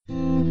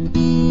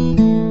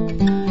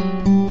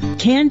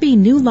Canby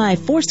New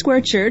Life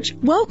Foursquare Church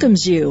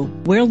welcomes you.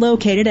 We're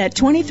located at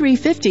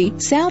 2350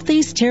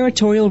 Southeast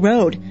Territorial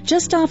Road,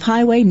 just off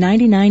Highway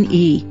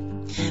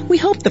 99E. We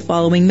hope the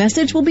following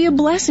message will be a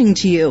blessing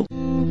to you.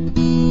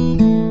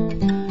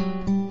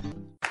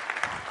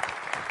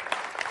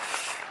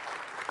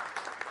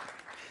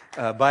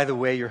 By the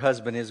way, your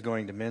husband is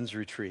going to men's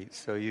retreat,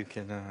 so you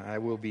can. I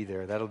will be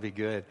there. That'll be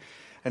good.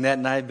 Annette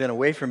and I have been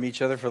away from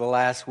each other for the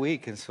last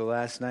week, and so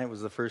last night was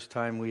the first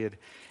time we had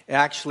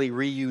actually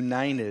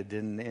reunited,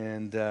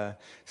 and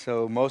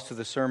so most of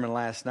the sermon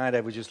last night I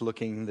was just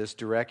looking in this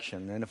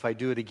direction. And if I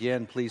do it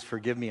again, please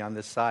forgive me on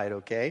this side,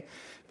 okay?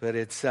 But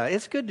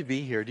it's good to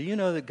be here. Do you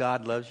know that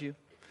God loves you?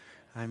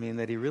 I mean,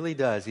 that He really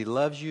does. He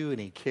loves you and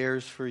He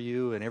cares for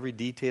you and every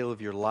detail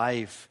of your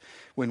life.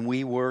 When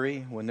we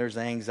worry, when there's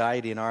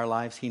anxiety in our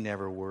lives, He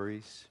never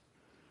worries.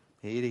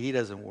 He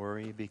doesn't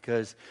worry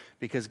because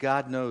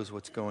God knows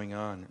what's going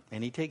on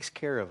and He takes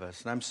care of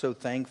us. And I'm so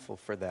thankful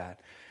for that.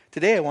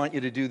 Today I want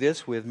you to do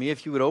this with me.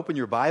 If you would open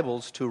your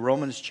Bibles to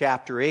Romans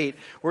chapter 8,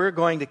 we're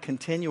going to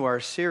continue our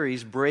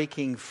series,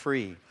 Breaking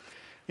Free.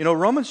 You know,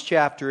 Romans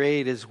chapter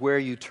 8 is where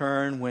you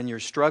turn when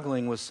you're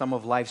struggling with some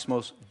of life's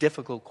most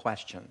difficult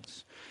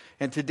questions.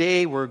 And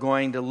today we're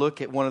going to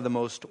look at one of the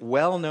most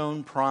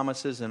well-known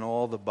promises in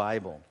all the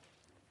Bible.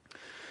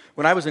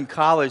 When I was in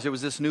college, there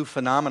was this new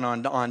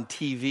phenomenon on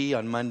TV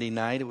on Monday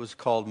night. It was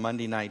called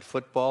Monday Night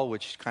Football,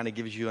 which kind of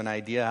gives you an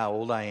idea how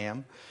old I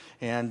am.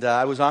 And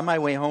I was on my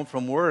way home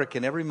from work,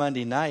 and every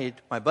Monday night,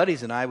 my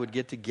buddies and I would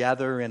get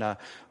together in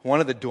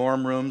one of the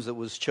dorm rooms that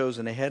was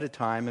chosen ahead of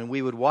time, and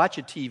we would watch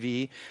a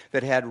TV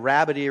that had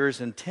rabbit ears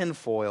and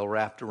tinfoil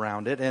wrapped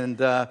around it, and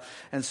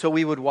so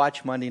we would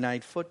watch Monday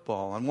Night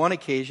Football. On one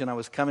occasion, I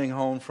was coming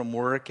home from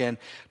work and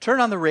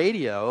turned on the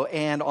radio,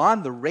 and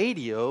on the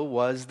radio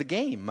was the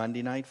game,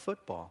 Monday Night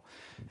Football.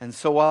 And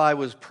so while I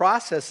was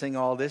processing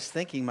all this,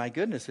 thinking, my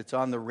goodness, it's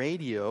on the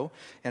radio,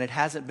 and it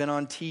hasn't been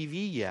on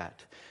TV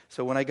yet.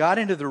 So when I got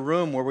into the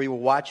room where we were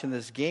watching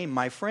this game,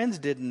 my friends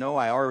didn't know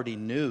I already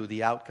knew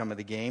the outcome of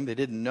the game. They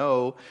didn't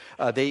know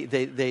they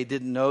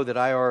didn't know that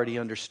I already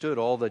understood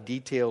all the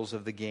details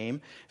of the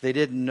game. They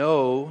didn't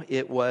know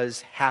it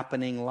was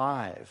happening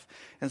live.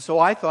 And so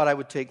I thought I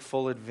would take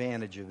full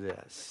advantage of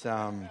this.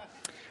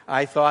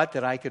 I thought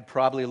that I could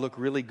probably look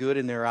really good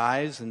in their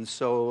eyes, and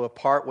so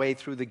partway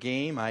through the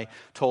game, I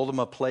told them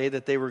a play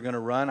that they were going to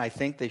run. I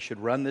think they should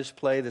run this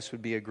play. This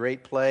would be a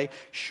great play.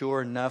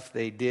 Sure enough,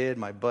 they did.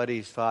 My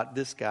buddies thought,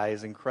 this guy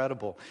is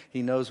incredible.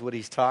 He knows what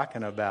he's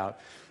talking about.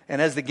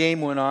 And as the game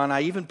went on,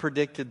 I even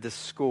predicted the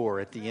score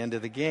at the end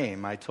of the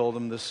game. I told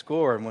them the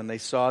score, and when they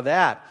saw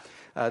that,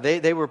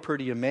 they were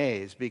pretty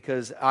amazed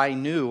because I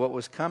knew what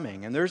was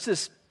coming. And there's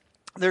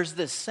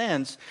this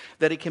sense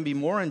that it can be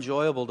more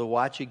enjoyable to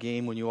watch a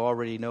game when you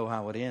already know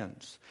how it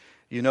ends.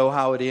 You know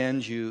how it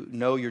ends, you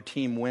know your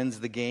team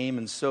wins the game,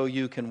 and so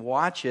you can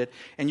watch it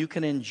and you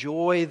can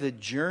enjoy the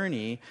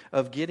journey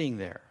of getting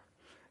there.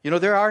 You know,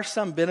 there are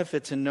some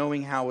benefits in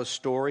knowing how a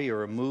story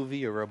or a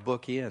movie or a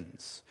book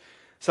ends.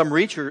 Some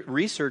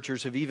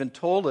researchers have even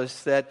told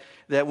us that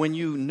when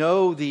you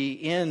know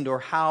the end or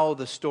how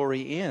the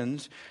story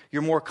ends,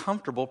 you're more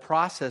comfortable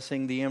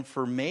processing the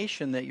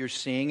information that you're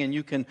seeing and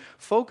you can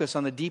focus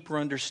on the deeper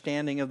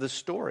understanding of the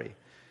story.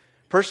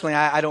 Personally,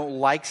 I don't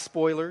like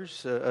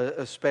spoilers,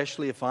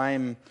 especially if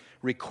I'm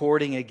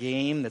recording a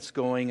game that's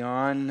going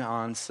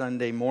on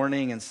Sunday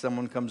morning and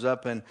someone comes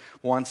up and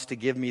wants to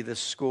give me the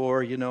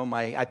score. You know,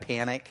 I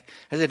panic.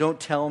 I say, don't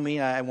tell me,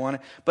 I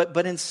want to.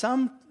 But in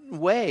some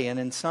way and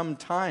in some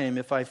time,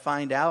 if I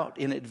find out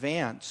in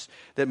advance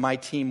that my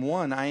team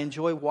won, I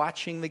enjoy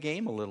watching the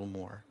game a little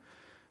more.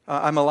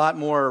 I'm a lot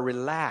more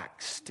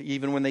relaxed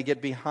even when they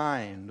get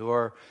behind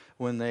or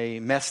when they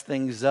mess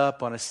things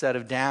up on a set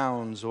of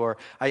downs, or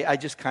I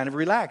just kind of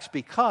relax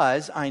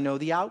because I know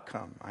the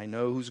outcome. I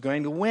know who's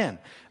going to win.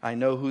 I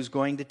know who's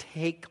going to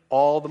take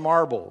all the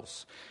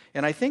marbles.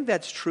 And I think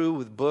that's true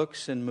with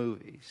books and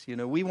movies. You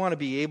know, we want to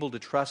be able to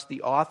trust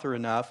the author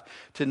enough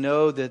to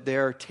know that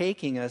they're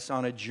taking us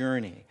on a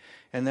journey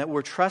and that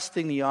we're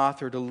trusting the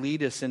author to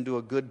lead us into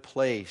a good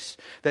place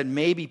that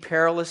may be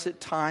perilous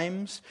at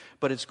times,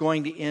 but it's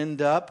going to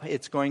end up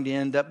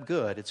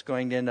good. It's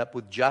going to end up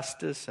with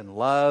justice and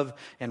love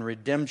and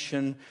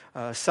redemption,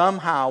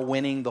 somehow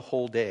winning the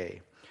whole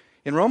day.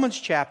 In Romans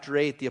chapter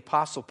 8, the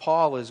Apostle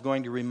Paul is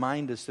going to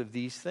remind us of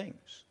these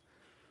things.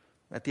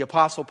 That the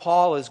Apostle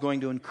Paul is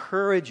going to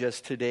encourage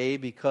us today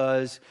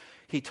because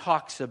he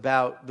talks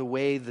about the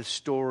way the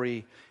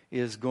story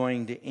is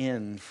going to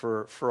end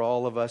for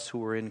all of us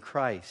who are in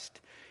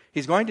Christ.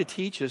 He's going to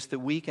teach us that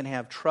we can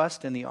have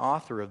trust in the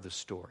author of the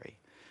story.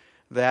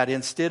 That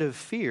instead of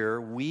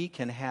fear, we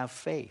can have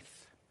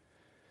faith.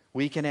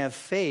 We can have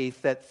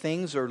faith that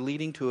things are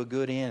leading to a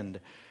good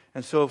end.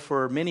 And so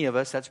for many of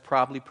us, that's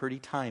probably pretty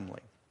timely.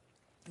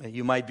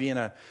 You might be in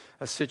a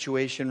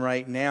situation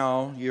right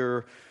now,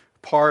 you're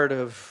part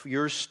of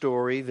your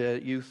story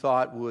that you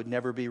thought would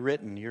never be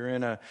written. You're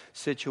in a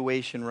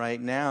situation right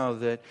now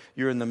that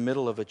you're in the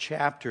middle of a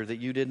chapter that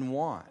you didn't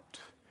want.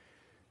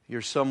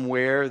 You're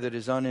somewhere that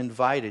is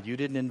uninvited. You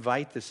didn't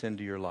invite this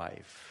into your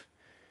life.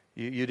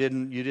 You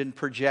didn't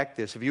project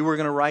this. If you were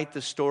going to write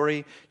the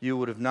story, you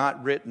would have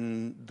not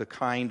written the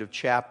kind of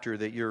chapter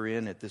that you're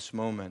in at this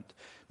moment.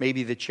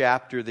 Maybe the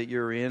chapter that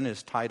you're in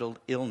is titled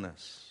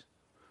illness.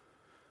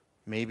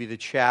 Maybe the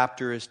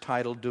chapter is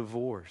titled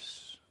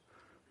divorce,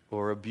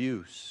 or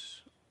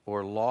abuse,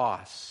 or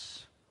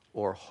loss,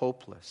 or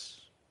hopeless.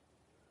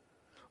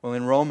 Well,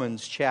 in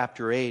Romans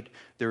chapter 8,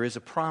 there is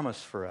a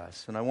promise for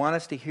us. And I want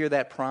us to hear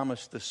that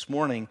promise this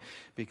morning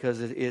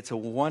because it's a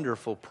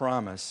wonderful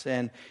promise.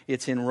 And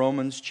it's in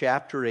Romans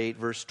chapter 8,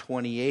 verse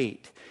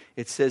 28.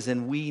 It says,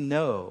 "And we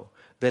know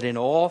that in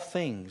all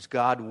things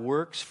God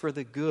works for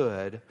the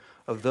good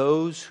of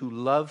those who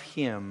love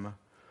Him,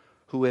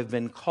 who have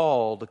been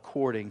called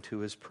according to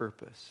His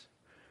purpose."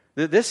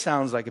 This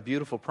sounds like a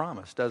beautiful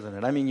promise, doesn't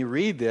it? I mean, you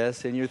read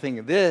this and you're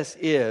thinking, this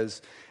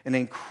is an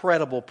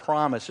incredible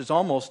promise. It's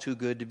almost too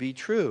good to be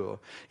true.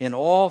 In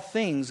all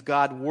things,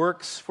 God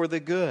works for the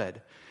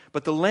good.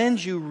 But the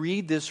lens you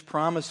read this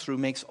promise through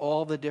makes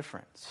all the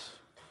difference.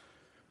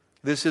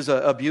 This is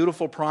a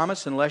beautiful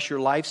promise unless your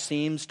life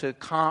seems to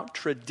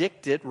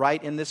contradict it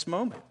right in this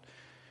moment.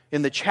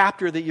 In the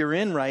chapter that you're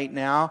in right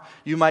now,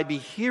 you might be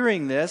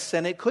hearing this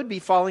and it could be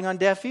falling on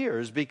deaf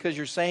ears because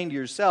you're saying to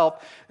yourself,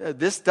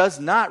 this does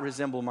not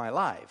resemble my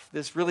life.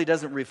 This really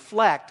doesn't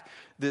reflect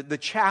the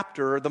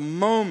chapter or the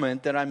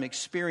moment that I'm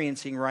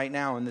experiencing right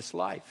now in this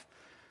life.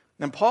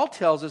 And Paul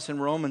tells us in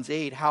Romans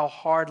 8 how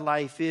hard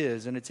life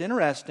is. And it's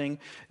interesting,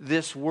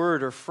 this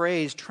word or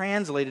phrase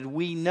translated,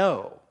 "we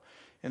know."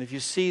 And if you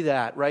see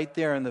that right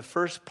there in the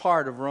first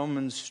part of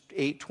Romans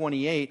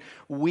 8:28,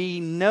 we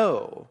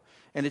know.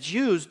 And it's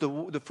used,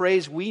 the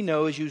phrase "we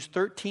know" is used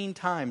 13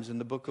 times in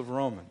the book of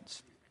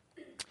Romans.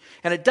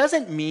 And it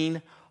doesn't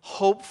mean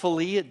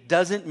hopefully, it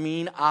doesn't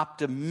mean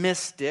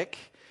optimistic.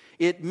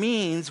 It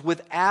means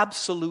with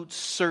absolute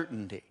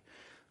certainty.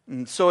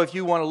 And so if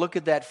you want to look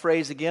at that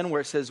phrase again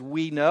where it says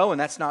 "we know," and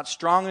that's not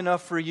strong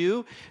enough for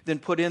you, then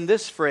put in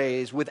this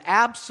phrase, "with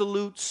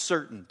absolute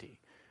certainty."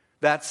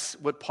 That's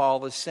what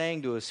Paul is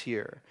saying to us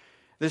here.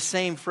 This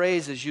same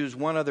phrase is used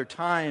one other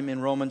time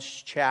in Romans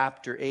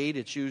chapter 8.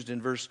 It's used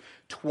in verse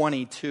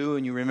 22.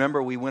 And you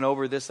remember we went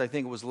over this, I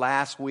think it was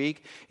last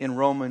week, in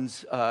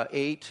Romans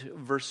 8,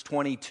 verse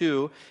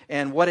 22.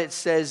 And what it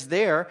says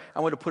there, I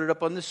want to put it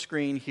up on the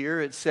screen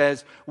here. It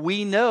says,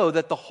 "We know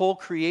that the whole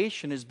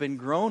creation has been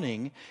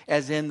groaning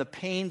as in the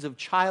pains of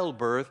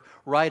childbirth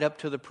right up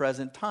to the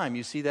present time."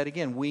 You see that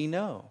again, we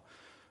know.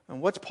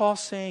 And what's Paul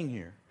saying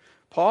here?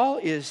 Paul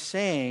is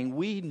saying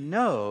we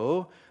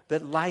know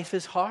that life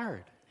is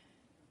hard.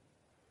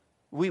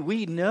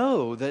 We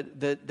know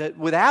that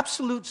with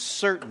absolute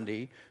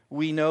certainty,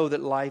 we know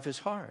that life is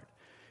hard.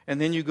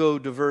 And then you go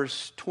to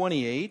verse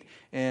 28,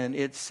 and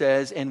it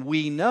says, "And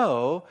we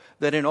know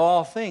that in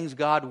all things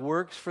God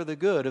works for the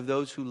good of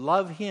those who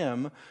love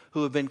Him,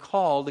 who have been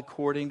called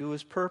according to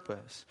His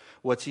purpose."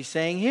 What's he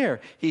saying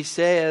here? He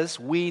says,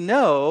 we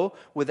know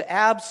with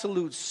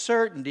absolute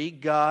certainty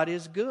God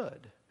is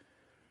good.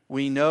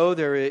 We know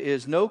there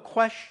is no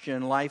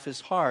question life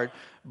is hard,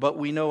 but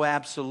we know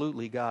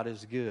absolutely God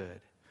is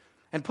good.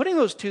 And putting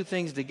those two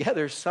things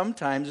together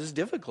sometimes is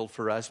difficult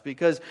for us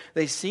because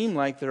they seem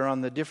like they're on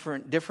the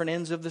different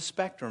ends of the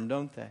spectrum,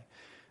 don't they?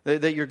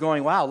 That you're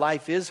going, wow,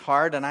 life is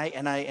hard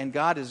and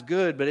God is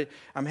good, but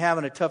I'm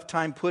having a tough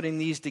time putting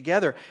these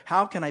together.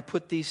 How can I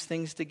put these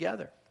things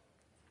together?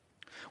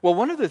 Well,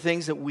 one of the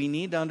things that we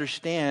need to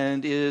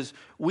understand is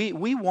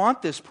we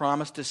want this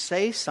promise to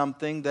say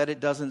something that it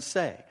doesn't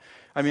say.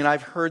 I mean,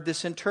 I've heard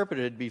this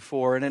interpreted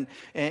before,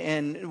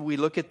 and we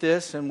look at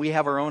this and we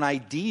have our own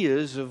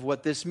ideas of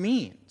what this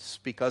means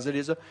because it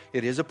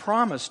is a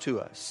promise to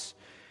us.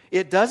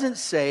 It doesn't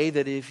say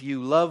that if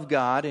you love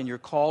God and you're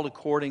called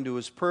according to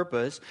His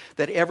purpose,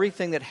 that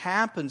everything that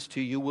happens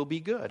to you will be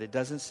good. It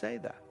doesn't say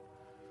that.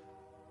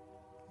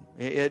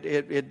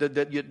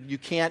 You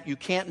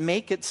can't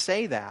make it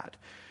say that.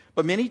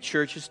 But many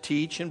churches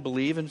teach and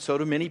believe, and so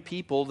do many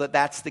people, that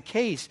that's the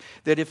case.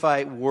 That if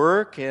I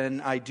work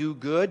and I do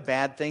good,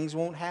 bad things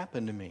won't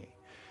happen to me.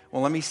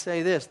 Well, let me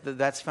say this,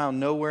 that's found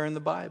nowhere in the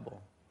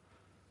Bible.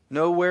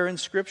 Nowhere in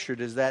Scripture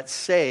does that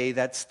say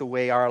that's the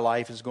way our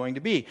life is going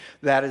to be.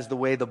 That is the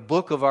way the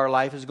book of our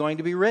life is going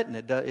to be written.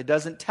 It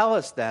doesn't tell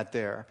us that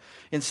there.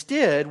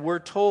 Instead, we're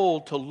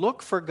told to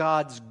look for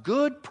God's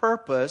good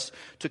purpose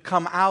to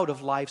come out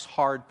of life's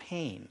hard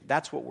pain.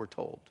 That's what we're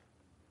told.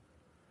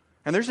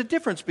 And there's a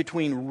difference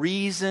between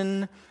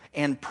reason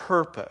and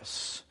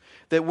purpose.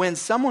 That when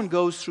someone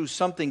goes through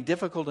something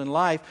difficult in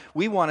life,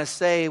 we want to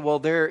say, well,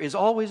 there is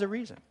always a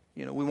reason.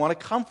 You know, we want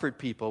to comfort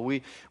people.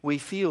 We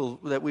feel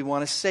that we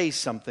want to say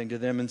something to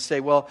them and say,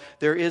 well,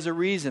 there is a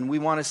reason. We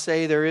want to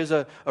say there is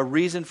a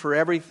reason for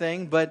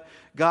everything, but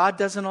God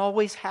doesn't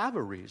always have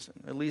a reason,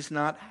 at least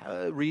not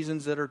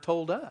reasons that are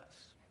told us.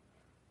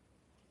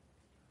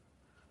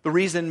 The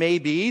reason may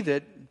be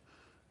that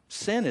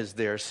sin is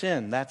there.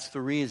 Sin, that's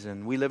the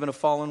reason. We live in a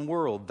fallen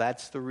world.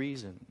 That's the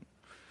reason.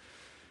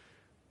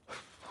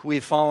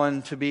 we've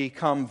fallen to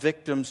become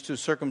victims to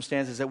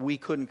circumstances that we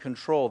couldn't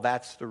control.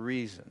 That's the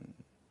reason.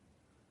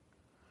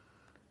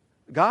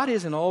 God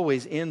isn't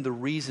always in the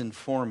reason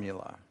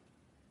formula.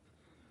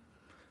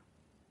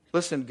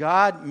 Listen,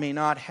 God may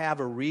not have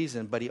a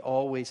reason, but He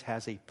always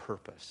has a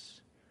purpose.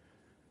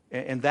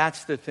 And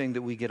that's the thing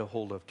that we get a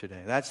hold of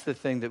today. That's the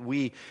thing that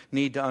we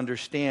need to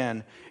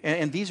understand.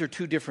 And these are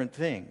two different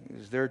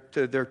things.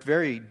 They're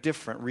very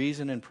different,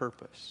 reason and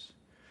purpose.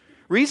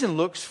 Reason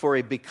looks for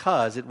a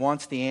because. It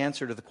wants the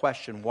answer to the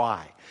question,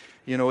 why?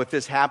 You know, if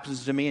this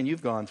happens to me, and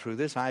you've gone through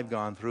this, I've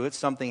gone through it.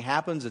 Something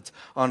happens, it's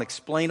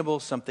unexplainable.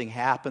 Something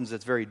happens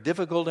that's very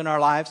difficult in our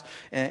lives.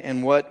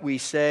 And what we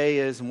say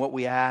is, and what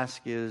we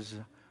ask is,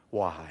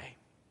 why?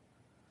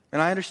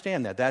 And I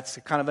understand that. That's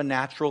kind of a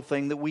natural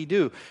thing that we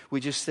do.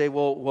 We just say,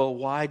 well,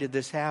 why did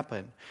this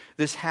happen?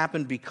 This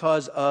happened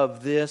because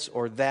of this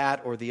or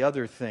that or the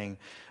other thing.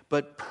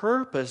 But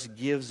purpose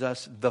gives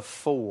us the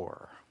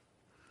for.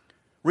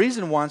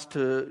 Reason wants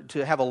to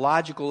have a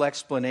logical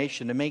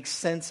explanation, to make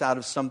sense out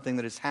of something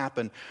that has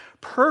happened.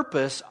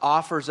 Purpose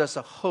offers us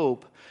a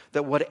hope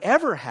that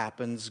whatever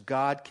happens,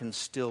 God can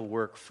still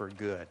work for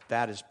good.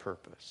 That is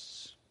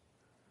purpose.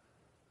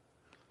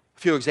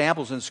 A few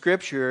examples in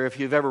Scripture. If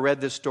you've ever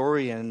read this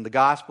story in the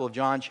Gospel of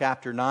John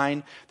chapter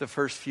 9, the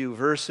first few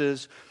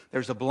verses,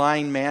 there's a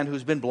blind man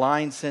who's been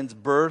blind since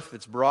birth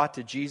that's brought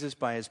to Jesus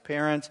by his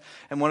parents.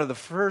 And one of the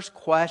first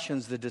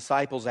questions the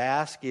disciples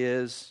ask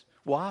is,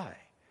 why?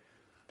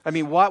 I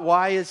mean,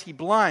 why is he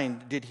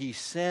blind? Did he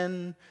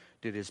sin?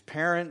 Did his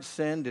parents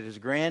sin? Did his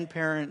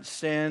grandparents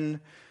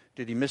sin?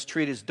 Did he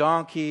mistreat his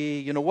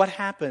donkey? You know, what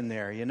happened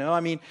there? You know, I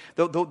mean,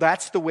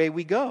 that's the way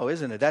we go,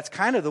 isn't it? That's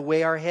kind of the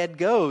way our head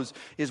goes,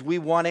 is we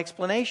want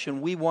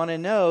explanation. We want to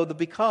know the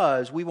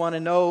because. We want to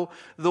know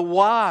the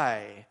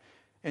why.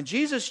 And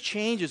Jesus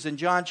changes in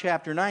John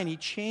chapter 9, He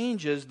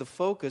changes the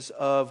focus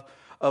of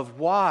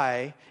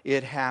why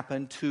it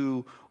happened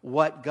to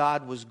what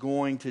God was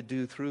going to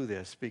do through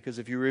this. Because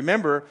if you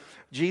remember,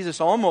 Jesus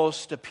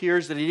almost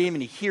appears that He didn't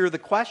even hear the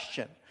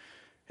question.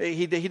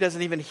 He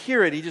doesn't even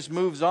hear it. He just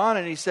moves on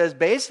and He says,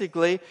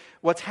 basically,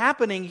 what's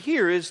happening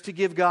here is to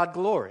give God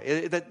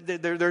glory.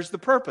 There's the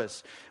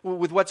purpose.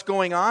 With what's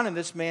going on in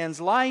this man's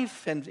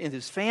life and in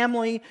his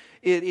family,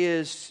 it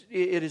is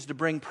to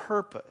bring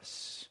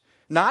purpose.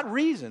 Not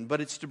reason, but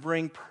it's to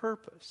bring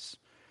purpose.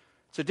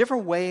 It's a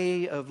different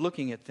way of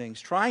looking at things.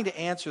 Trying to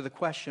answer the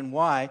question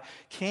why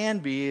can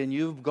be, and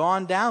you've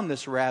gone down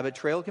this rabbit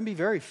trail, it can be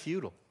very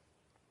futile.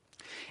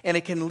 And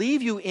it can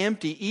leave you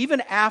empty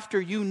even after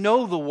you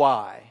know the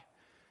why.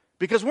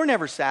 Because we're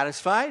never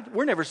satisfied.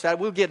 We're never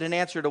satisfied. We'll get an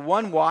answer to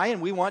one why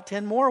and we want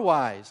 10 more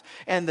whys.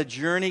 And the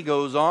journey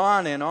goes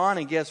on,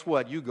 and guess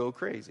what? You go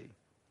crazy.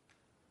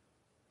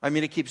 I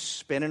mean, it keeps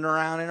spinning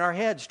around in our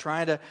heads,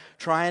 trying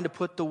to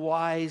put the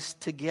whys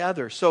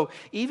together. So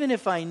even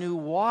if I knew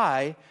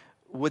why,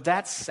 would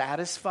that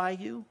satisfy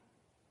you?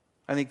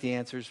 I think the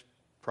answer is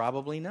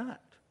probably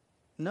not.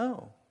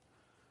 No.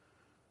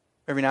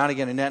 Every now and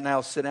again, Annette and I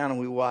will sit down and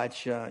we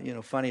watch,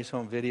 Funniest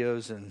Home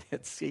Videos, and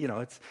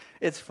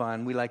it's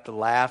fun. We like to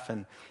laugh,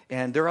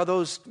 and there are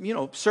those,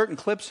 certain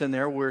clips in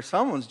there where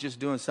someone's just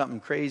doing something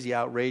crazy,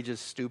 outrageous,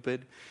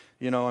 stupid.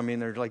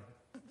 They're like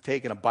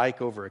taking a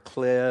bike over a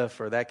cliff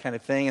or that kind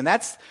of thing, and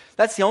that's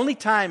the only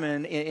time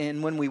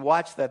in when we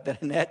watch that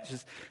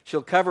Annette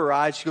she'll cover her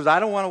eyes. She goes, "I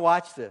don't want to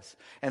watch this,"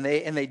 and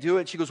they do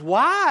it. She goes,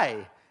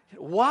 "Why?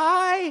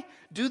 Why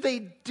do they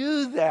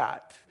do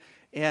that?"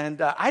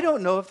 And I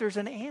don't know if there's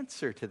an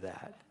answer to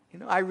that.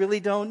 I really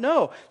don't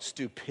know.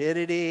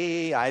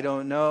 Stupidity, I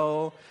don't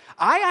know.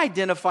 I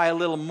identify a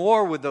little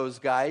more with those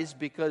guys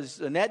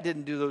because Annette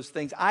didn't do those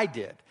things. I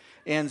did.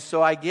 And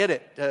so I get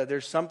it.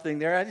 There's something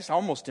there. It's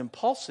almost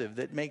impulsive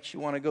that makes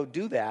you want to go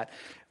do that.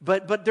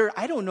 But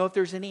I don't know if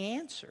there's any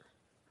answer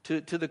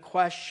to the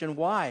question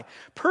why.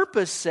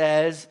 Purpose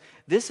says,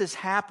 this has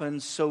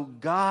happened, so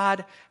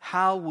God,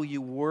 how will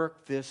you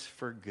work this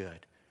for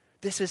good?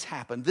 This has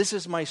happened. This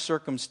is my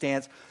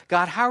circumstance.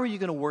 God, how are you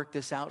going to work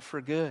this out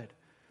for good?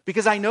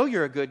 Because I know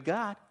you're a good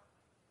God.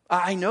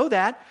 I know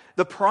that.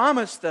 The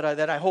promise that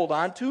I hold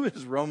on to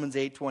is Romans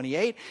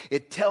 8:28.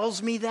 It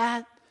tells me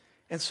that.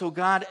 And so,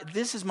 God,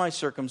 this is my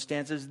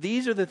circumstances.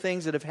 These are the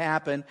things that have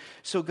happened.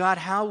 So, God,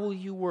 how will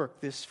you work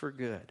this for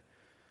good?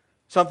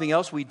 Something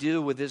else we do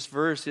with this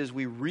verse is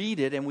we read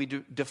it and we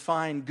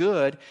define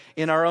good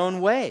in our own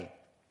way.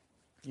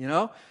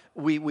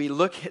 We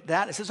look at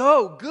that and it says,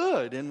 oh,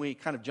 good. And we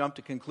kind of jump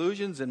to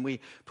conclusions and we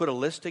put a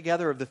list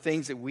together of the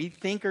things that we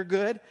think are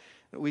good.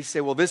 We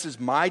say, well, this is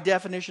my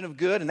definition of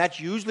good. And that's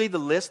usually the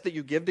list that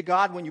you give to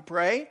God when you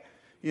pray.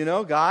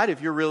 God,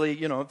 if you're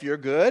really, if you're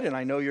good and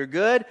I know you're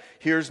good,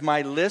 here's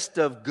my list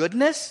of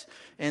goodness.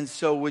 And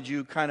so would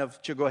you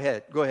go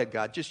ahead,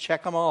 God, just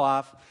check them all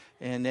off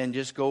and then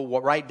just go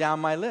write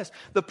down my list.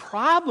 The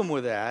problem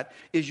with that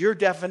is your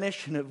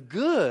definition of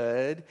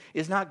good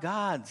is not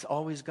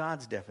always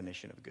God's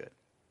definition of good.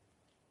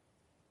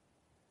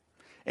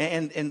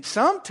 And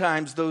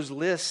sometimes those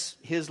lists,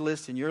 his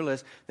list and your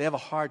list, they have a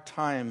hard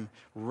time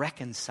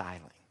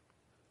reconciling.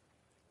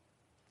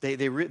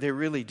 They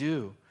really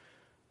do.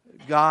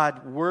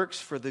 God works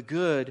for the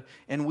good,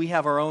 and we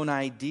have our own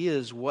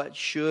ideas what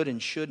should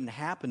and shouldn't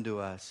happen to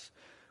us.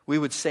 We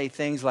would say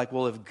things like,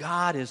 well, if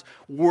God is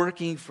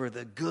working for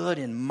the good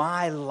in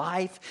my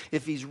life,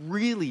 if He's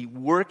really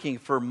working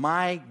for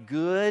my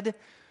good,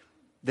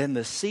 then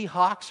the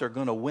Seahawks are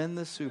going to win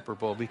the Super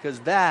Bowl, because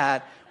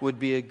that would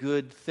be a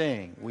good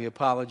thing. We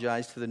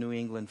apologize to the New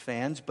England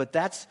fans, but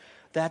that's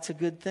a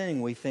good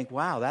thing. We think,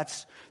 wow,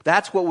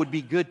 that's what would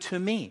be good to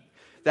me.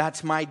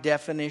 That's my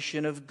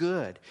definition of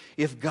good.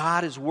 If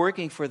God is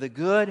working for the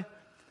good,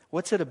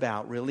 what's it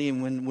about, really?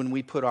 And when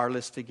we put our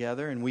list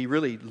together and we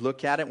really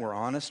look at it and we're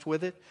honest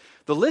with it,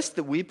 the list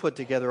that we put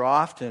together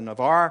often of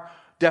our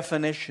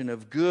definition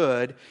of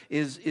good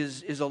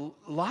is a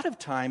lot of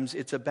times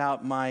it's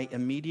about my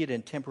immediate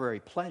and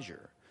temporary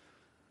pleasure.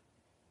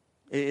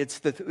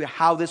 It's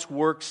how this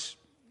works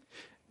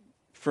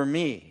for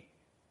me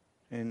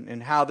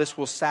and how this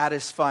will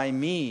satisfy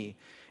me.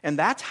 And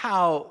that's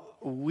how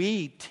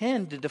we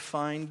tend to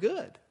define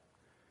good.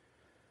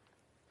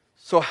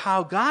 So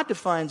how God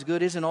defines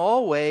good isn't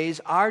always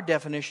our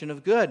definition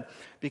of good,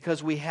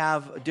 because we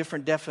have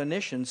different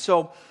definitions.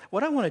 So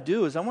what I want to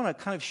do is I want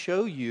to kind of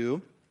show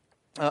you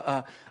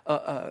a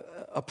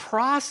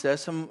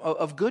process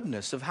of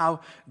goodness, of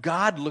how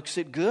God looks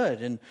at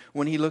good. And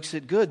when He looks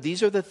at good,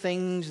 these are the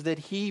things that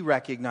He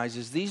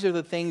recognizes. These are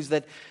the things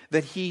that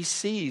He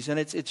sees. And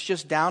it's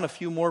just down a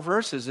few more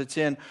verses. It's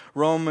in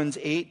Romans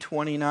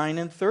 8:29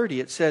 and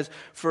 30. It says,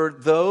 "For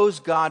those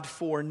God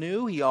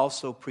foreknew, He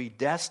also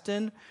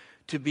predestined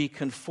to be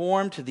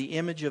conformed to the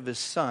image of His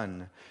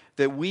Son,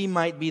 that we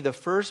might be the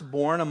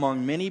firstborn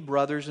among many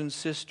brothers and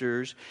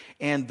sisters.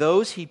 And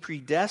those He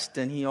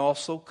predestined, He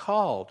also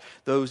called.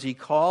 Those He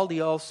called, He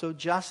also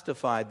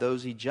justified.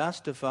 Those He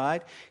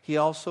justified, He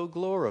also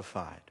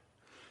glorified."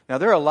 Now,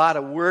 there are a lot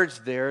of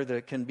words there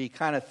that can be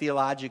kind of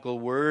theological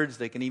words.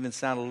 They can even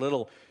sound a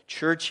little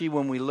churchy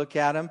when we look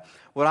at them.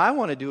 What I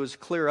want to do is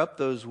clear up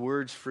those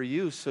words for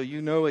you so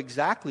you know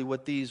exactly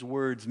what these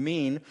words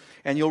mean,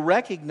 and you'll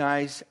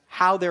recognize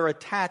how they're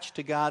attached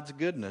to God's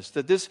goodness.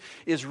 That this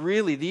is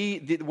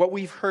really what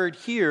we've heard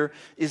here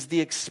is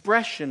the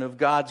expression of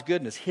God's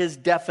goodness, His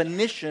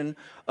definition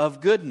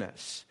of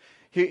goodness.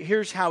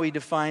 Here's how He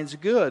defines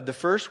good. The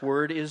first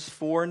word is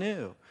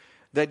foreknew,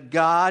 that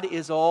God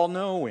is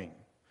all-knowing.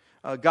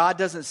 God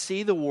doesn't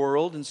see the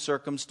world and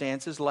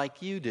circumstances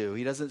like you do.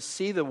 He doesn't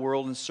see the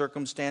world and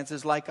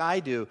circumstances like I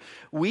do.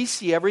 We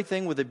see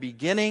everything with a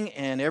beginning,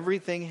 and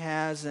everything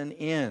has an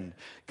end.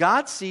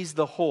 God sees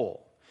the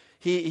whole.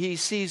 He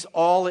sees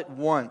all at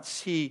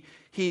once. He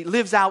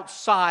lives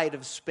outside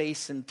of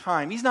space and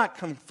time. He's not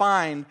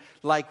confined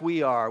like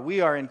we are.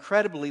 We are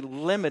incredibly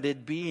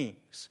limited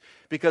beings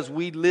because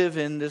we live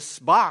in this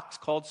box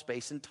called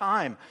space and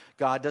time.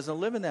 God doesn't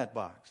live in that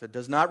box. It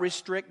does not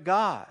restrict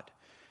God.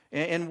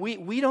 And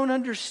we don't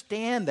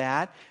understand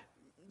that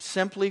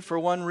simply for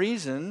one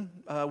reason.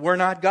 We're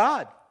not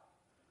God.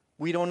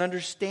 We don't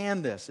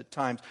understand this at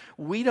times.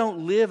 We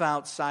don't live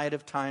outside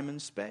of time and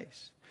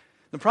space.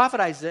 The prophet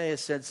Isaiah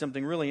said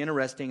something really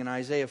interesting in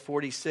Isaiah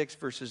 46,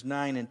 verses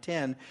 9 and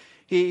 10.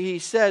 He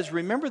says,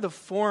 "Remember the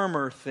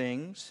former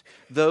things,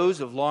 those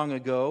of long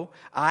ago.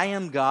 I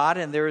am God,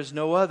 and there is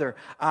no other.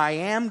 I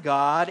am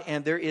God,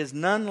 and there is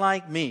none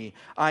like me.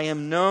 I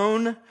am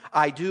known,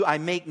 I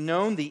make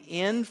known the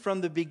end from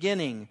the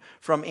beginning,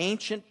 from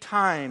ancient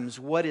times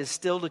what is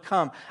still to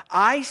come.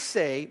 I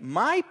say,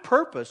 my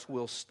purpose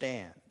will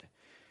stand,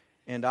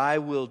 and I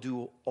will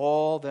do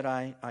all that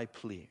I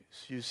please."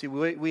 You see,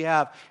 we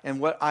have, and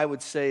what I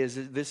would say is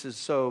this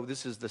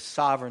is the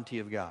sovereignty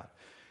of God.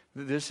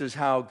 This is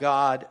how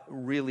God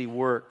really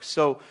works.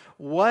 So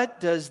what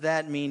does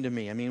that mean to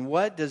me? I mean,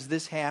 what does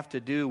this have to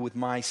do with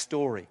my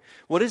story?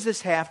 What does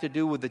this have to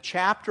do with the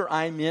chapter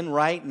I'm in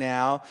right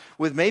now,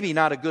 with maybe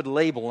not a good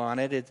label on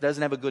it? It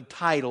doesn't have a good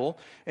title,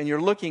 and you're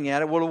looking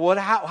at it. Well,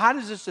 how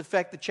does this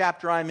affect the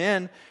chapter I'm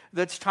in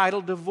that's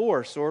titled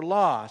divorce or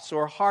loss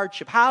or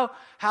hardship? How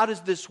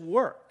does this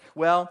work?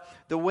 Well,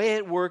 the way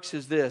it works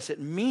is this. It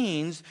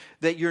means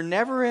that you're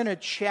never in a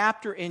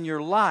chapter in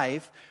your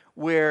life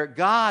where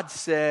God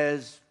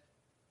says,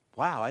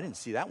 "Wow, I didn't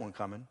see that one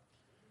coming."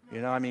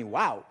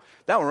 Wow,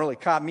 that one really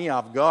caught me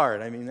off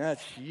guard.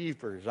 That's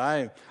jeepers.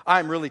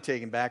 I'm really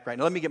taken back right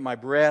now. Let me get my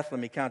breath.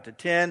 Let me count to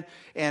 10,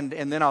 and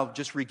then I'll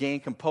just regain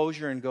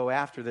composure and go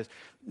after this.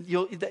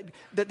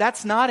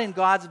 That's not in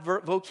God's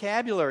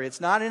vocabulary. It's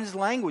not in His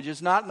language.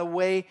 It's not in the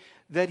way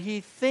that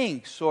He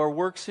thinks or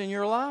works in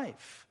your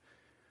life.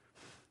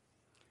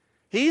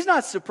 He's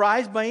not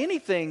surprised by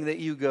anything that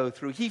you go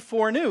through. He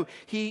foreknew.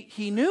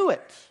 He knew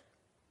it.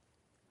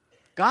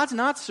 God's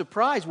not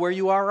surprised where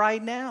you are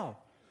right now.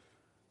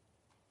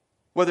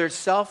 Whether it's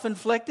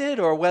self-inflicted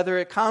or whether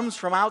it comes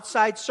from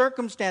outside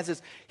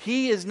circumstances,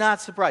 He is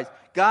not surprised.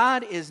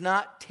 God is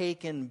not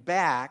taken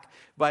back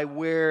by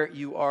where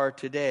you are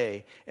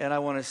today. And I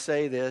want to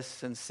say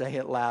this and say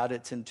it loud.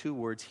 It's in two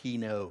words. He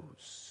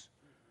knows.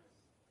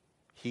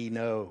 He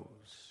knows.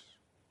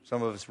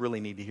 Some of us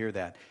really need to hear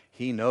that.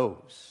 He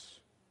knows.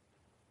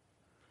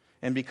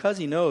 And because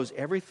He knows,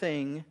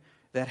 everything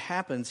that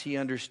happens, he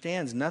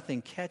understands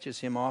nothing catches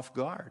him off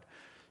guard.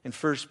 In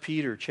 1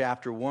 Peter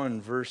chapter 1,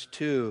 verse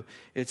 2,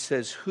 it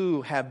says,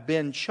 who have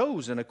been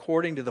chosen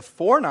according to the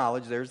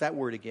foreknowledge, there's that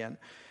word again,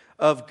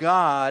 of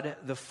God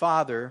the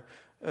Father,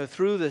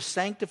 through the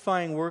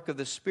sanctifying work of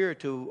the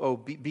Spirit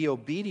to be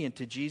obedient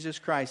to Jesus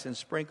Christ and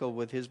sprinkled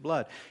with His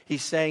blood.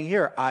 He's saying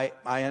here, I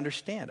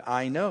understand,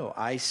 I know,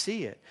 I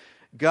see it.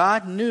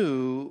 God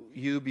knew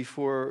you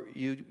before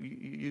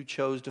you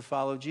chose to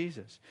follow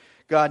Jesus.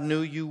 God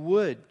knew you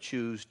would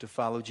choose to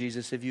follow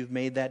Jesus if you've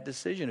made that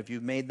decision, if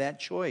you've made that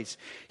choice.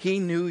 He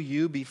knew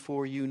you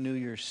before you knew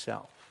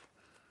yourself.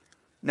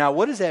 Now,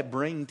 what does that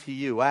bring to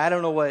you? I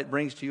don't know what it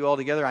brings to you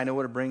altogether. I know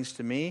what it brings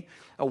to me.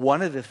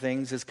 One of the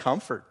things is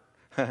comfort.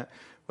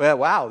 Well,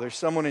 wow, there's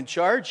someone in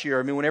charge here.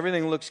 I mean, when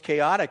everything looks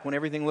chaotic, when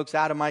everything looks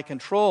out of my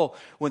control,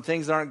 when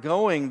things aren't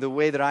going the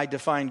way that I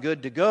define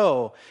good to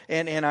go,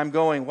 and I'm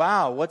going,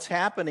 wow, what's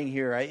happening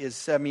here?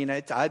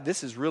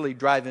 This is really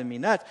driving me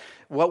nuts.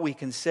 What we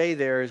can say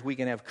there is we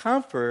can have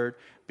comfort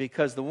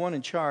because the one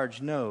in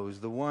charge knows,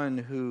 the one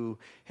who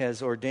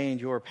has ordained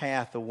your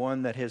path, the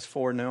one that has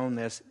foreknown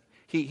this,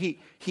 he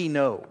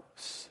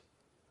knows.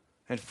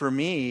 And for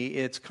me,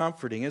 it's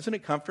comforting. Isn't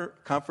it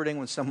comforting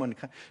when someone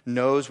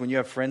knows, when you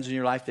have friends in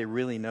your life, they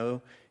really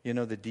know,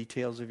 the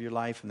details of your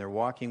life, and they're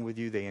walking with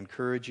you, they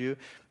encourage you.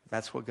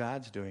 That's what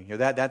God's doing here.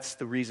 That's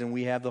the reason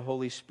we have the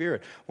Holy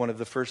Spirit. One of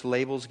the first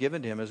labels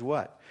given to Him is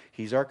what?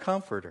 He's our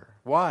comforter.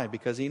 Why?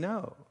 Because He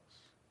knows.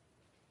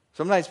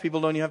 Sometimes people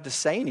don't even have to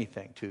say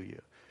anything to you.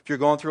 If you're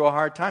going through a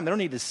hard time, they don't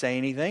need to say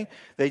anything.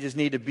 They just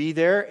need to be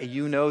there.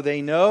 You know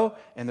they know,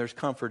 and there's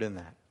comfort in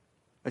that.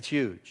 That's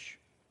huge.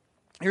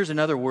 Here's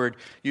another word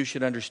you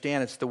should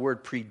understand. It's the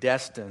word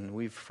predestined.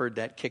 We've heard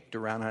that kicked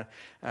around.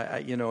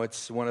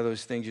 It's one of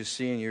those things you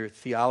see in your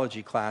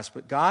theology class.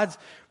 But God's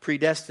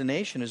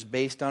predestination is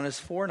based on His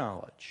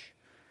foreknowledge.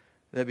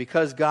 That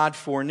because God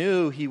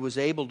foreknew, He was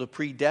able to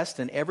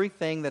predestine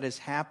everything that has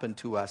happened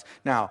to us.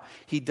 Now,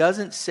 He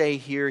doesn't say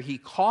here He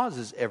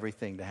causes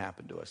everything to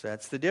happen to us.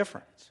 That's the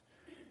difference.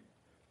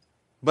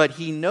 But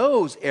He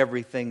knows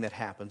everything that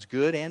happens,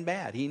 good and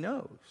bad. He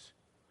knows.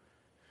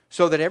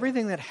 So that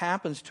everything that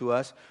happens to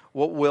us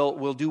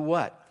will do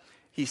what?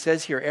 He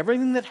says here,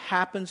 everything that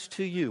happens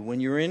to you when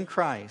you're in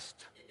Christ,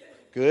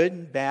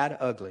 good, bad,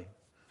 ugly,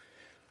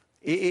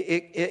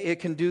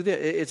 it can do this.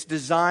 It's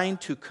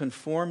designed to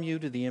conform you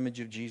to the image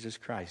of Jesus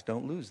Christ.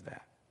 Don't lose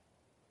that.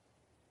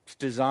 It's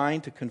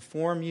designed to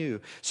conform you.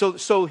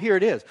 So here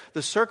it is.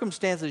 The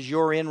circumstances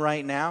you're in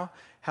right now,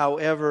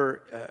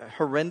 however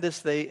horrendous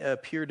they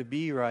appear to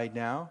be right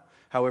now,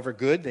 however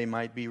good they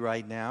might be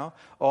right now,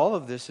 all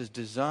of this is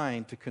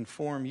designed to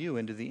conform you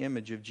into the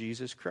image of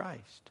Jesus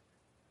Christ.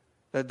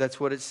 That's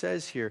what it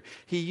says here.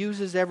 He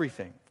uses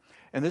everything.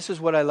 And this is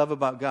what I love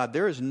about God.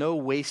 There is no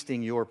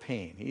wasting your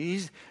pain.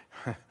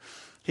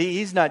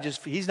 He's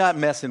not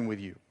messing with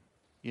you.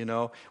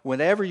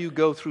 Whenever you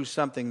go through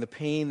something, the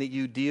pain that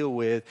you deal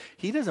with,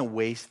 He doesn't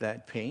waste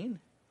that pain.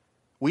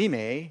 We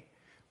may,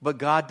 but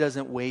God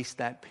doesn't waste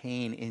that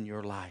pain in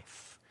your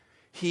life.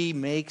 He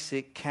makes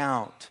it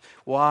count.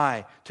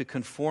 Why? To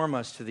conform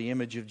us to the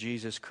image of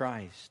Jesus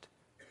Christ.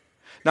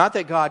 Not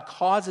that God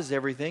causes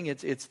everything,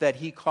 it's that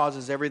He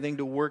causes everything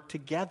to work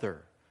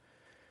together.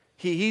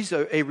 He's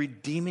a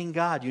redeeming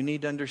God. You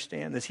need to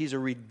understand this. He's a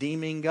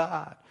redeeming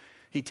God.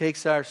 He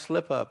takes our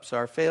slip-ups,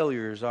 our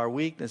failures, our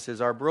weaknesses,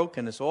 our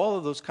brokenness, all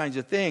of those kinds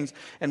of things,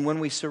 and when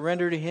we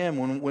surrender to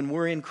Him, when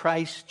we're in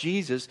Christ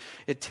Jesus,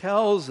 it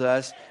tells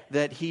us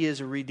that He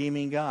is a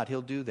redeeming God.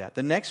 He'll do that.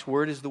 The next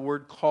word is the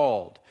word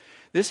called.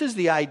 This is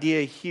the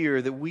idea here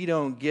that we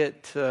don't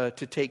get to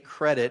take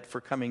credit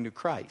for coming to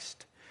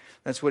Christ.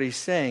 That's what he's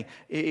saying.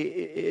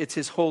 It's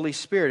His Holy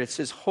Spirit. It's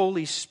His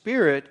Holy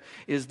Spirit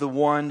is the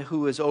one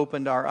who has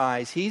opened our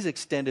eyes. He's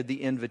extended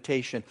the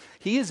invitation.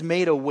 He has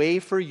made a way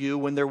for you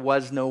when there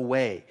was no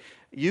way.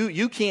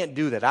 You can't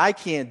do that. I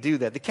can't do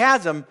that. The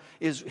chasm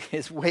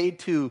is way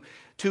too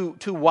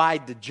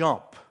wide to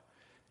jump.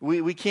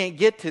 We can't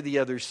get to the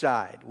other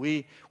side.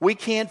 We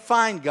can't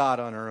find God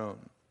on our own.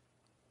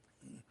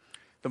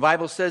 The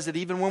Bible says that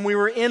even when we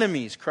were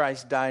enemies,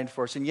 Christ died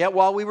for us. And yet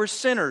while we were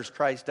sinners,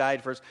 Christ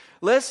died for us.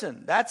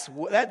 Listen,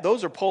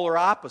 those are polar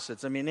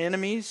opposites. I mean,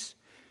 enemies,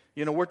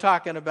 we're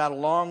talking about a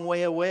long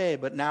way away,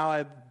 but now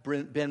I've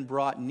been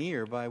brought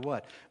near by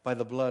what? By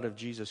the blood of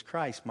Jesus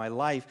Christ. My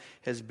life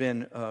has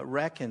been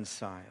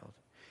reconciled.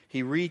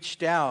 He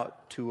reached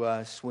out to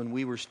us when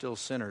we were still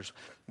sinners,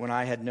 when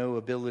I had no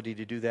ability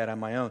to do that on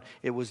my own.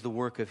 It was the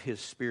work of His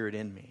Spirit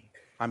in me.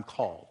 I'm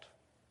called.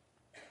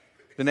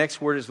 The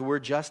next word is the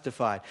word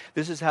justified.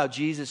 This is how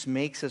Jesus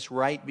makes us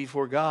right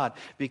before God.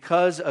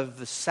 Because of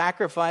the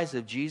sacrifice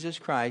of Jesus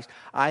Christ,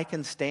 I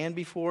can stand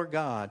before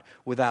God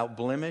without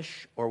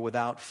blemish or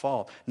without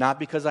fault. Not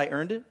because I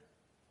earned it,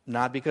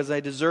 not because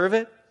I deserve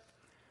it,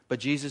 but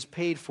Jesus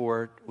paid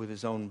for it with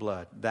His own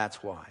blood.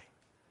 That's why.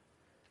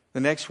 The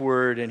next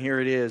word, and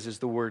here it is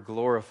the word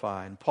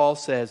glorify. And Paul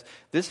says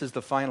this is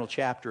the final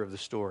chapter of the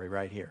story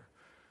right here.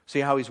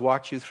 See how he's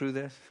walked you through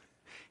this?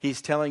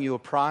 He's telling you a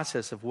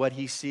process of what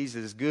he sees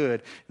as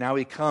good. Now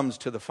he comes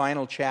to the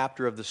final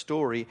chapter of the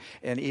story,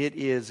 and it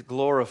is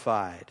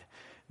glorified.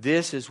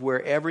 This is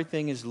where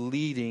everything is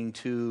leading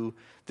to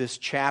this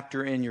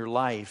chapter in your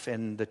life,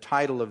 and the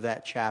title of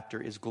that chapter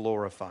is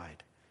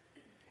Glorified.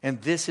 And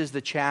this is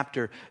the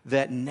chapter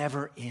that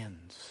never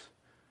ends.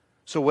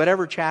 So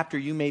whatever chapter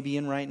you may be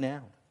in right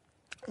now,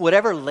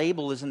 whatever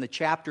label is in the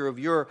chapter of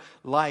your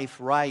life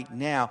right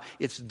now,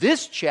 it's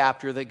this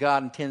chapter that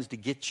God intends to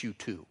get you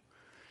to.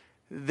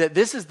 That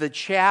this is the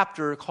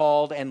chapter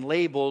called and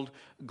labeled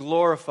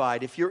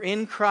Glorified. If you're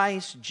in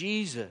Christ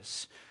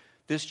Jesus,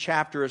 this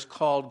chapter is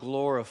called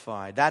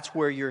Glorified. That's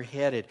where you're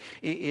headed.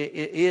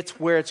 It's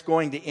where it's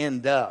going to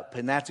end up,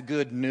 and that's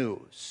good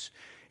news.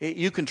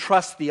 You can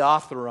trust the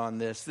author on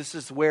this. This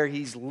is where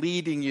he's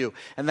leading you.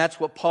 And that's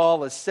what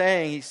Paul is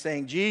saying. He's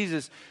saying,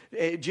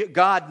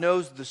 God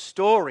knows the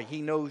story.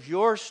 He knows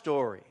your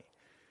story.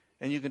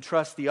 And you can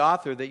trust the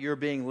author that you're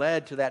being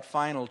led to that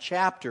final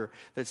chapter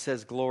that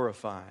says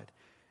glorified.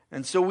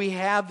 And so we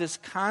have this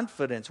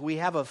confidence. We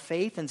have a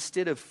faith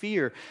instead of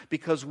fear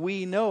because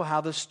we know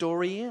how the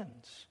story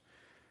ends.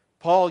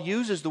 Paul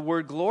uses the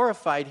word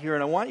glorified here,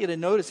 and I want you to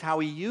notice how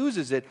he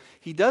uses it.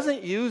 He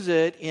doesn't use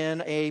it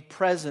in a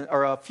present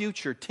or a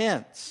future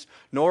tense,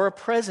 nor a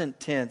present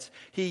tense.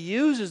 He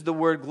uses the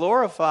word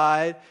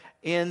glorified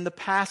in the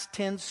past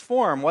tense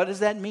form. What does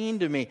that mean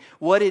to me?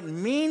 What it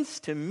means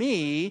to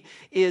me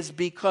is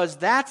because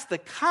that's the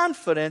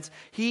confidence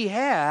he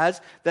has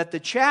that the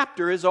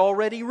chapter is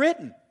already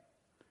written.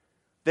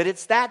 That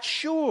it's that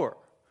sure.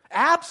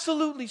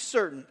 Absolutely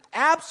certain,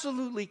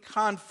 absolutely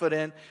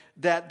confident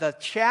that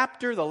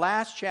the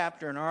last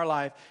chapter in our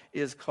life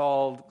is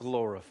called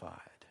Glorified.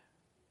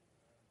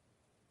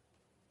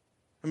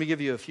 Let me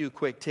give you a few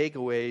quick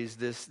takeaways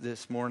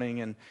this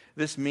morning, and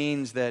this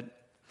means that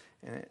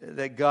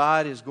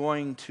God is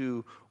going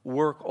to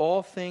work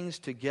all things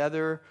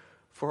together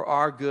for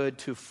our good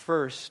to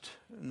first,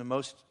 and the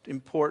most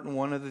important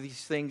one of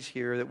these things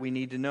here that we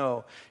need to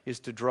know is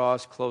to draw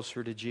us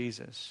closer to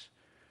Jesus.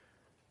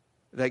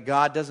 That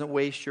God doesn't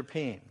waste your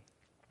pain.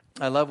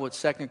 I love what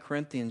 2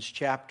 Corinthians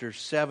chapter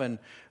 7,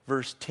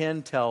 verse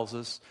 10 tells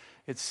us.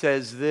 It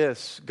says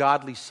this,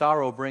 godly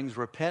sorrow brings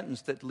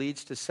repentance that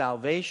leads to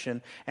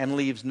salvation and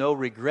leaves no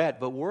regret,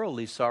 but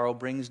worldly sorrow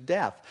brings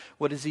death.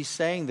 What is he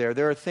saying there?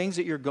 There are things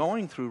that you're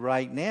going through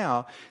right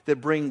now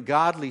that bring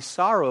godly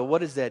sorrow.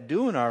 What does that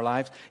do in our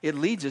lives? It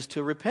leads us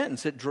to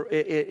repentance.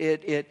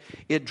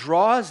 It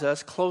draws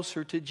us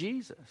closer to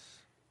Jesus.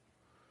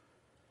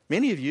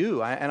 Many of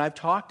you, and I've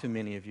talked to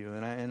many of you,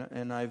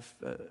 and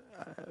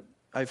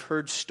I've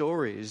heard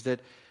stories that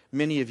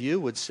many of you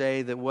would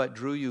say that what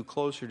drew you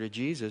closer to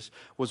Jesus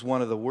was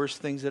one of the worst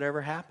things that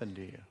ever happened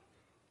to you.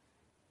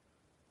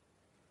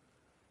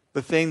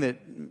 The thing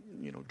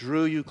that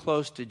drew you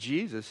close to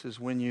Jesus is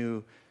when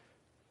you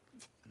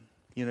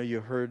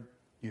heard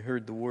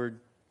the word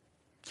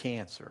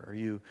cancer, or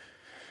you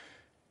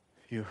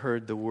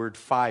heard the word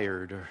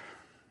fired, or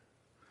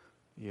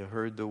you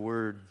heard the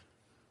word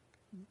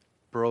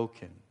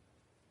broken.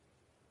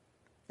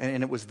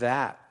 And it was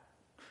that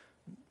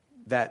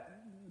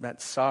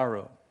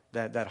sorrow,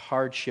 that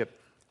hardship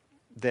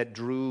that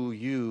drew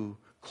you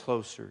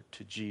closer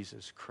to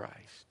Jesus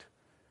Christ.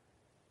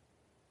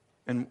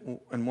 And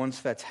once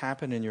that's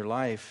happened in your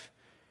life,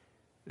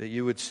 that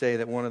you would say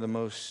that one of the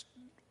most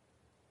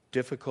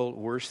difficult,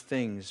 worst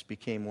things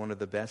became one of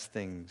the best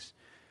things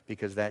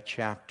because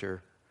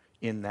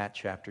in that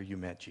chapter you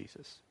met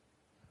Jesus.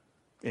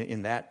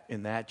 In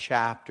that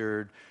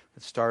chapter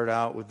that started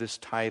out with this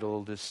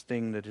title, this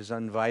thing that is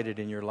uninvited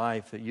in your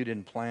life that you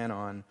didn't plan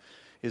on,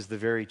 is the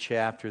very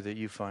chapter that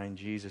you find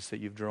Jesus, that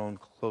you've drawn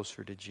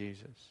closer to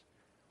Jesus.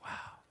 Wow.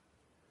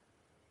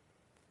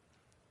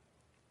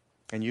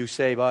 And you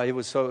say, well, it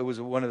was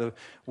one of the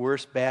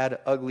worst, bad,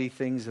 ugly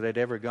things that I'd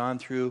ever gone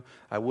through.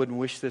 I wouldn't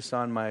wish this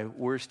on my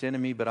worst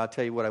enemy, but I'll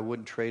tell you what, I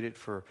wouldn't trade it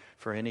for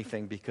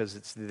anything because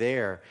it's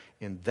there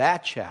in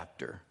that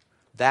chapter.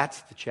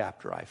 That's the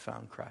chapter I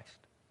found Christ.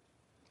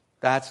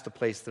 That's the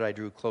place that I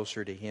drew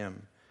closer to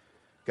Him.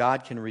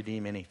 God can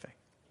redeem anything.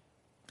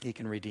 He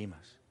can redeem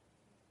us.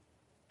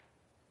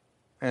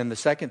 And the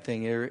second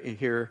thing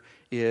here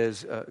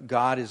is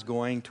God is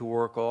going to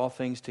work all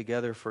things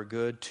together for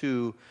good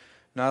to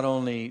not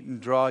only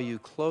draw you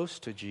close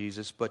to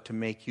Jesus, but to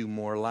make you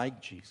more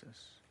like Jesus.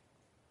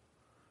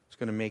 It's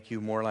going to make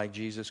you more like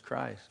Jesus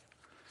Christ.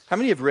 How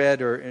many have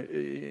read or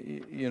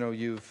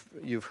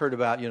you've heard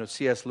about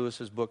C.S.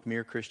 Lewis's book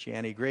Mere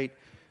Christianity?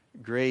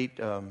 Great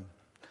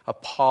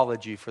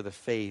apology for the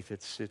faith.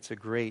 It's a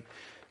great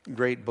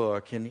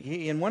book. And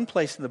in one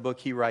place in the book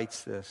he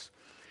writes this.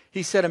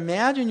 He said,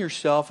 imagine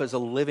yourself as a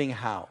living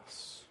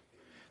house,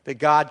 that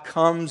God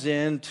comes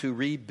in to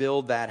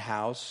rebuild that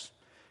house.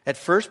 At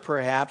first,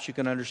 perhaps, you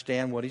can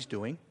understand what He's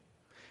doing.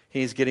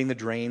 He's getting the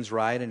drains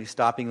right, and He's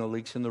stopping the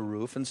leaks in the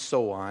roof, and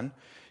so on.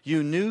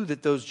 You knew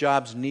that those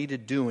jobs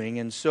needed doing,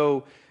 and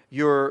so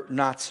you're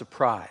not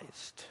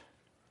surprised.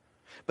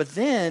 But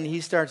then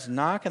he starts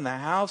knocking the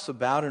house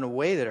about in a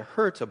way that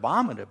hurts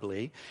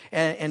abominably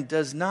and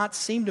does not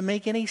seem to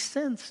make any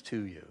sense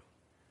to you.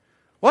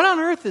 What on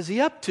earth is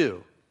he up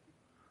to?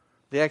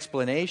 The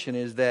explanation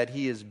is that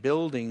he is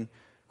building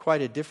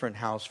quite a different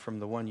house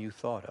from the one you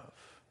thought of.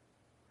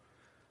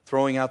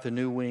 Throwing out the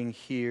new wing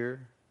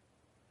here,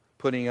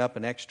 putting up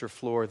an extra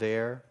floor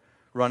there,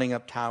 running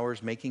up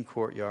towers, making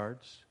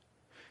courtyards.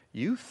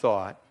 You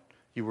thought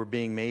you were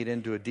being made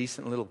into a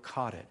decent little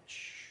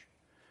cottage.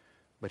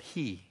 But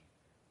he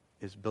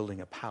is building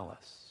a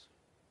palace.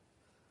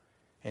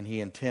 And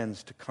he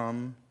intends to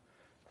come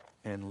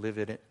and live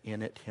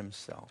in it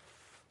himself.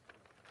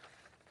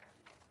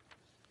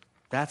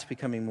 That's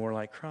becoming more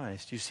like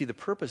Christ. You see, the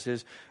purpose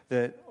is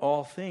that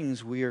all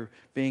things we are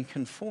being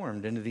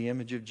conformed into the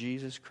image of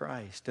Jesus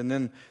Christ. And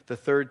then the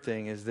third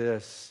thing is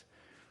this.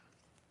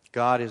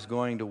 God is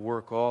going to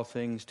work all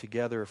things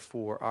together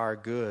for our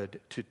good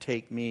to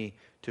take me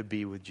to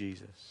be with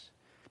Jesus.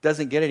 It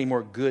doesn't get any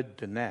more good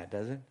than that,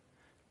 does it?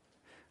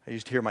 I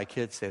used to hear my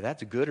kids say,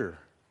 that's gooder,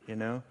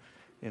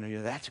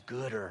 that's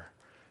gooder.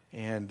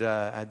 And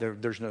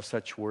there's no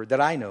such word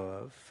that I know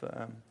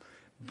of,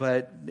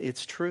 but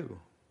it's true.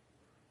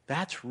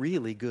 That's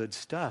really good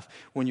stuff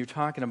when you're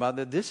talking about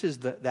that. This is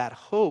that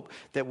hope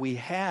that we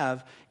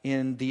have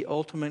in the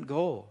ultimate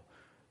goal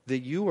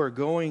that you are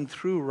going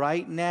through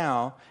right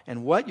now,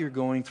 and what you're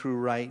going through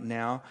right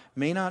now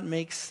may not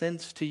make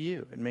sense to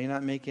you. It may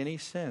not make any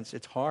sense.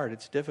 It's hard.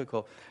 It's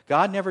difficult.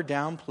 God never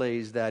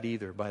downplays that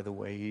either, by the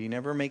way. He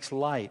never makes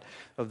light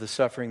of the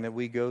suffering that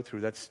we go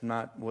through. That's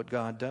not what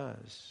God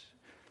does.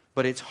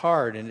 But it's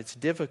hard and it's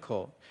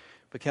difficult.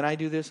 But can I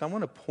do this? I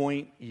want to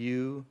point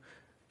you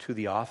to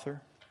the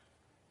author.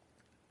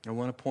 I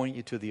want to point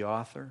you to the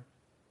author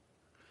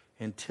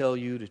and tell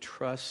you to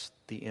trust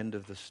the end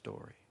of the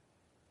story.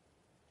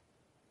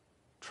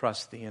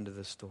 Trust the end of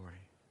the story.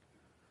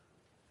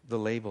 The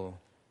label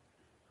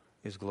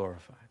is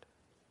glorified.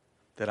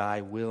 That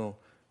I will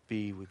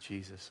be with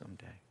Jesus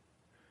someday.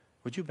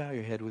 Would you bow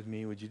your head with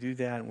me? Would you do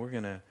that? And we're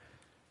gonna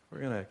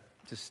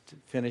just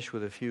finish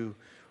with a few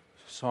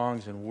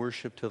songs and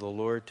worship to the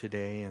Lord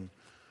today. And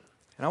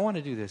I want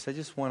to do this. I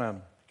just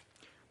want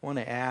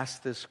to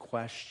ask this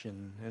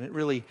question, and it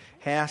really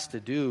has to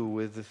do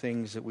with the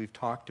things that we've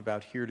talked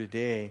about here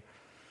today.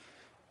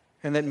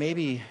 And that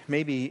maybe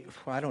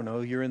I don't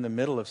know, you're in the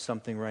middle of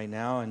something right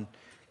now,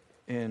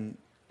 and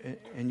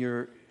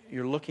you're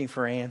looking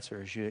for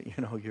answers.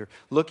 You're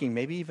looking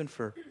maybe even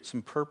for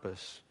some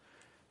purpose.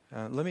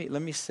 Let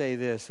me say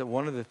this: that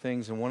one of the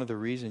things and one of the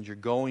reasons you're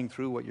going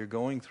through what you're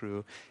going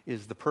through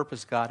is the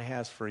purpose God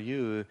has for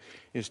you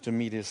is to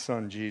meet His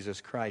Son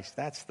Jesus Christ.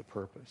 That's the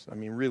purpose. I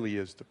mean, really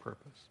is the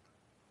purpose.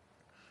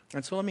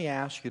 And so let me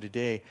ask you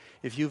today: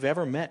 if you've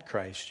ever met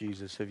Christ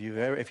Jesus, if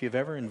you've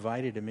ever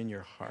invited Him in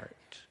your heart.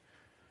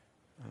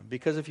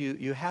 Because if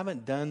you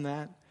haven't done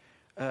that,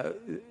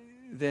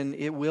 then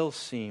it will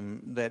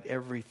seem that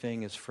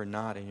everything is for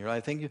naught in your life.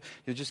 I think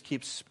you'll just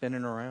keep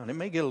spinning around. It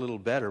may get a little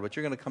better, but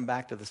you're going to come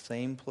back to the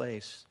same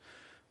place.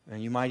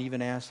 And you might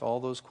even ask all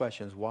those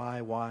questions,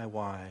 why?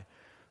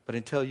 But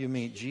until you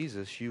meet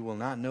Jesus, you will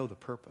not know the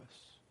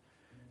purpose.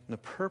 And the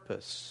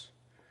purpose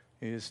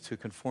is to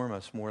conform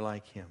us more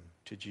like Him,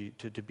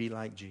 to be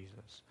like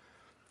Jesus.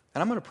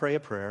 And I'm going to pray a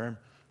prayer.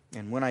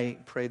 And when I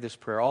pray this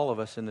prayer, all of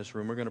us in this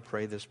room, we're going to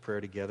pray this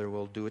prayer together.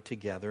 We'll do it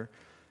together.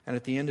 And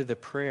at the end of the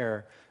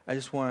prayer, I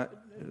just want,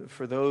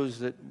 for those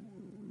that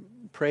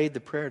prayed the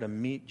prayer to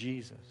meet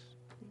Jesus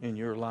in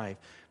your life,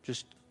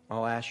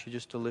 I'll ask you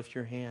just to lift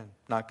your hand.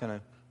 Not going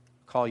to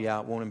call you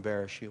out, won't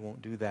embarrass you,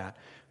 won't do that.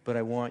 But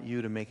I want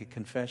you to make a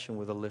confession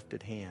with a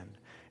lifted hand.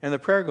 And the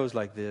prayer goes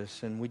like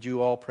this, and would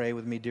you all pray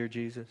with me, dear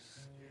Jesus?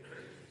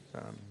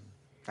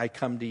 I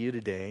come to you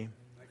today.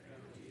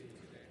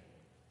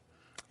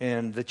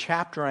 And the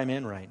chapter I'm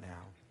in right now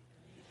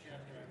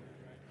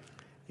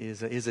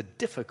is a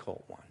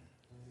difficult one.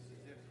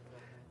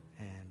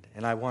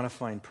 And I want to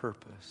find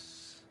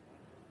purpose.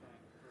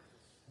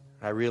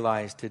 I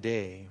realize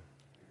today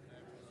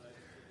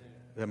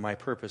that my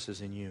purpose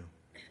is in you.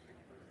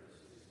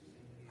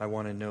 I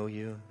want to know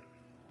you,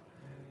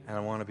 and I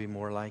want to be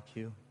more like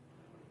you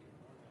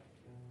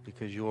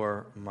because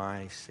you're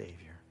my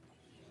Savior.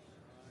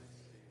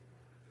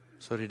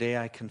 So today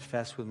I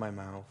confess with my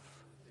mouth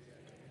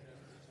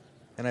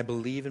and I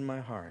believe in my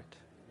heart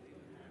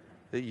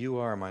that you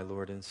are my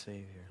Lord and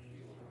Savior.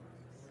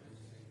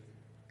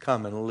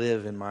 Come and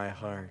live in my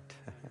heart.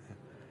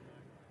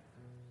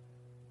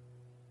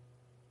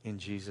 In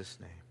Jesus'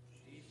 name.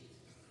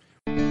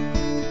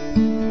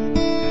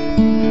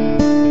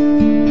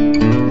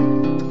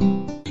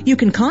 You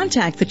can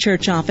contact the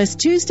church office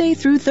Tuesday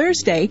through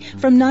Thursday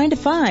from 9 to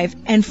 5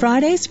 and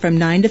Fridays from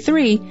 9 to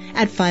 3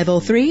 at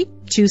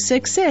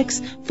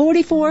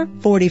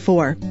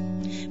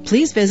 503-266-4444.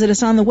 Please visit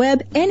us on the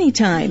web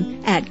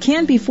anytime at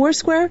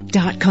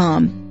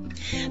canbyfoursquare.com.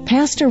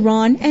 Pastor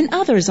Ron and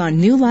others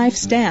on New Life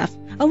staff,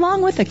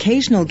 along with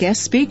occasional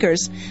guest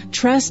speakers,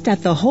 trust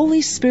that the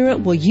Holy Spirit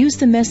will use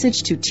the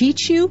message to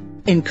teach you,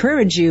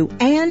 encourage you,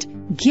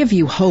 and give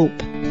you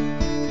hope.